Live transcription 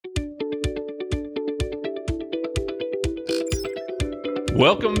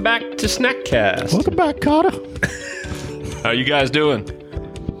Welcome back to Snackcast. Welcome back, Carter. How you guys doing?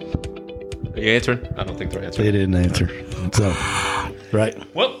 Are you answering? I don't think they're answering. They didn't answer. So, right.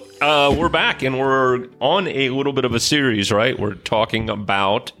 Well, we're back, and we're on a little bit of a series, right? We're talking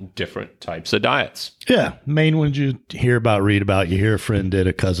about different types of diets. Yeah. Main ones you hear about, read about. You hear a friend did,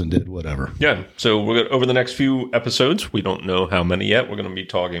 a cousin did, whatever. Yeah. So we're over the next few episodes, we don't know how many yet. We're going to be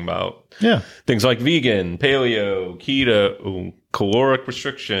talking about things like vegan, paleo, keto, caloric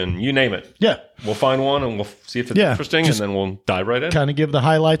restriction, you name it. Yeah. We'll find one and we'll see if it's interesting, and then we'll dive right in. Kind of give the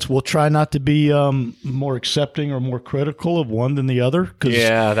highlights. We'll try not to be more accepting or more critical of one than the other.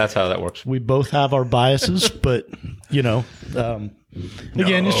 Yeah, that's how that works. We both have our biases, but, you know,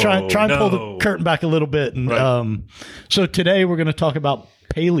 again, just try and pull the curtain back a little bit. And so today we're going to talk about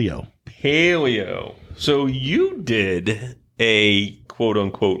paleo. Paleo. So you did a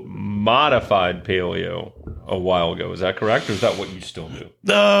quote-unquote modified paleo a while ago. Is that correct, or is that what you still do?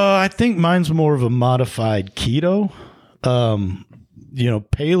 I think mine's more of a modified keto.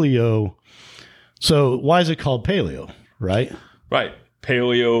 Paleo. So why is it called paleo, right? Right.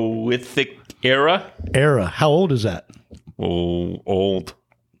 Paleolithic era? Era. How old is that? Oh, old.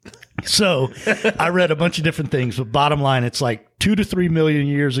 So I read a bunch of different things, but bottom line, it's like 2 to 3 million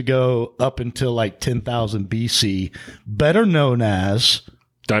years ago up until like 10,000 BC, better known as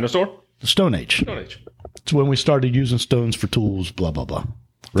dinosaur? The Stone Age. Stone Age. It's when we started using stones for tools, blah, blah, blah.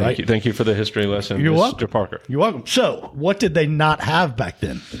 Right? Thank you for the history lesson, You're Mr. welcome. Parker. You're welcome. So what did they not have back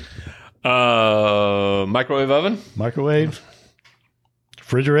then? Microwave oven? Microwave?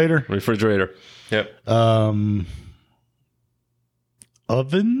 Refrigerator. Yep.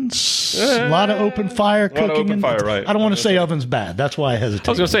 Ovens, a lot of open fire cooking. Right. I don't want to say ovens bad. That's why I hesitate.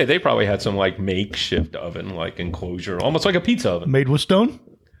 I was going to say, they probably had some like makeshift oven, like enclosure, almost like a pizza oven. Made with stone?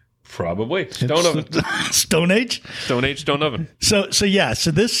 Probably. Stone oven. Stone Age? Stone Age, stone oven. So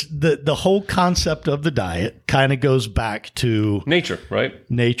the whole concept of the diet kind of goes back to nature, right?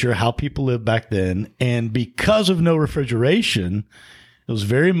 Nature, how people lived back then. And because of no refrigeration, it was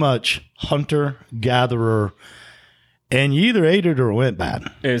very much hunter-gatherer. And you either ate it or it went bad.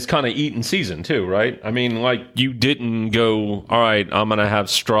 And it's kind of eat in season too, right? I mean, like you didn't go, all right, I'm going to have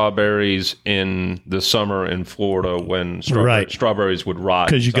strawberries in the summer in Florida when strawberries would rot.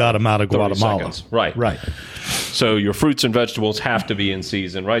 Because you got them out of Guatemala. Right. So your fruits and vegetables have to be in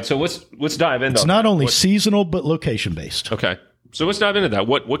season, right? So let's dive into It's not only seasonal, but location-based. Okay. So let's dive into that.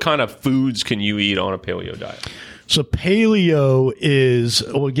 What kind of foods can you eat on a paleo diet? So paleo is,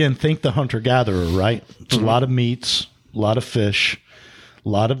 well, again, think the hunter-gatherer, right? It's a lot of meats. A lot of fish, a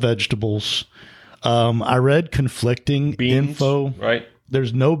lot of vegetables. I read conflicting info. Right.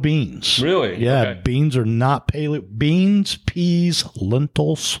 There's no beans. Really? Yeah. Okay. Beans are not paleo. Beans, peas,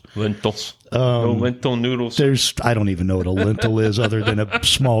 lentils. Lentils. No lentil noodles. I don't even know what a lentil is other than a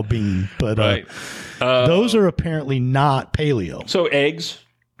small bean. But those are apparently not paleo. So eggs?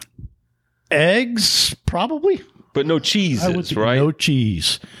 Eggs, probably. But no cheeses, right? No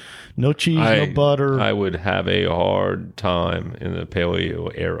cheese. No cheese, no butter. I would have a hard time in the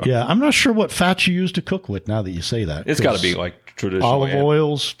paleo era. Yeah, I'm not sure what fats you use to cook with now that you say that. It's got to be like traditional olive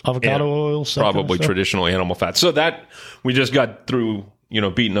oils, avocado oils. Probably traditional animal fats. So that we just got through,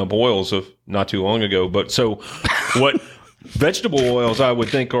 beating up oils of not too long ago. But so what vegetable oils I would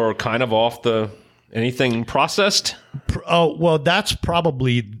think are kind of off anything processed? Oh, well, that's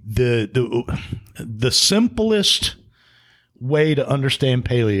probably the simplest way to understand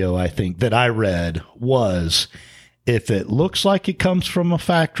paleo, I think, that I read was if it looks like it comes from a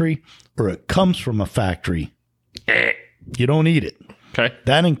factory or it comes from a factory, you don't eat it. Okay.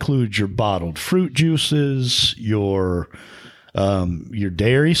 That includes your bottled fruit juices, your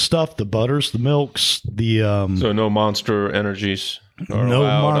dairy stuff, the butters, the milks, so no Monster Energies. No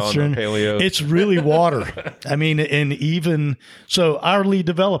Monster on paleo. It's really water. I mean, and even so, our lead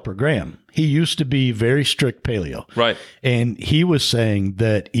developer, Graham, he used to be very strict paleo. Right. And he was saying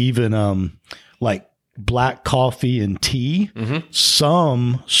that even like black coffee and tea,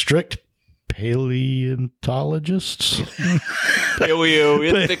 some strict paleontologists,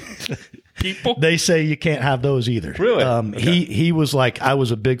 paleolithic people, they say you can't have those either. Really? Okay. He was like, I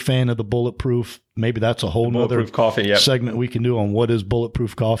was a big fan of the bulletproof. Maybe that's a whole nother coffee, segment we can do on what is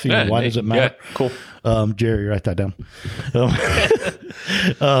bulletproof coffee and why does it matter. Yeah, cool. Jerry, write that down.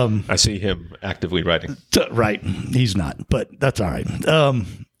 I see him actively writing. Right. He's not, but that's all right.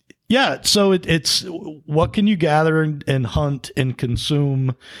 Yeah. So it's what can you gather and hunt and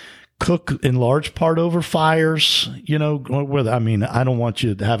consume, cook in large part over fires, I don't want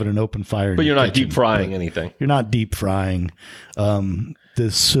you having an open fire. But you're not deep frying anything. You're not deep frying. The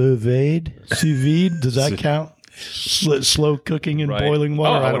sous vide, does that count? slow cooking in Right. boiling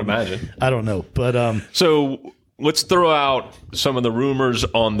water. I would imagine. I don't know, but So let's throw out some of the rumors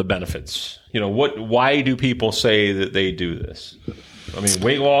on the benefits. Why do people say that they do this? I mean,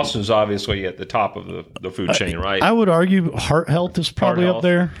 weight loss is obviously at the top of the food chain, right? I would argue heart health is probably Heart up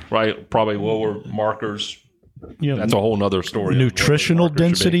there. health, right? Probably lower markers. You know, That's a whole nother story. nutritional What the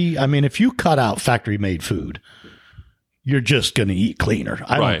markers should be. density. I mean, if you cut out factory made food, you're just going to eat cleaner.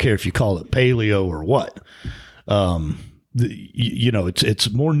 I Right. don't care if you call it paleo or what. It's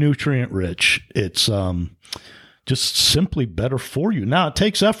more nutrient rich. It's just simply better for you. Now it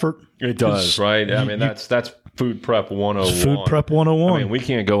takes effort. It does, right? I mean, that's food prep 101. Food prep 101. I mean, we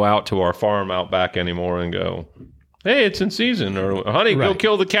can't go out to our farm out back anymore and go, hey, it's in season, or honey, go Right.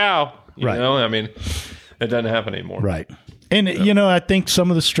 kill the cow. Right. I mean, it doesn't happen anymore. Right. And, I think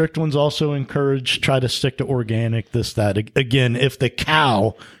some of the strict ones also try to stick to organic, this, that. Again, if the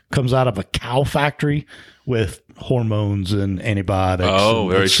cow comes out of a cow factory with hormones and antibiotics. Oh,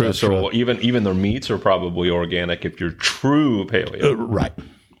 and very et true. cetera. So even their meats are probably organic if you're true paleo. Right.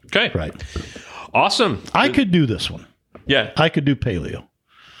 Okay. Right. Awesome. I could do this one. Yeah. I could do paleo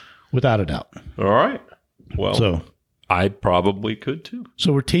without a doubt. All right. Well, So I probably could too.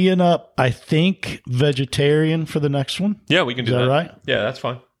 we're teeing up, I think, vegetarian for the next one. Yeah, we can do Is that right? Yeah, that's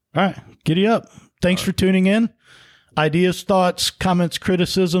fine. All right. Giddy up. Thanks for tuning in. Ideas, thoughts, comments,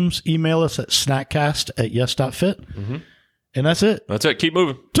 criticisms, email us at snackcast@yes.fit. And that's it. That's it. Keep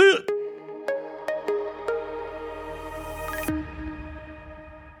moving. See ya.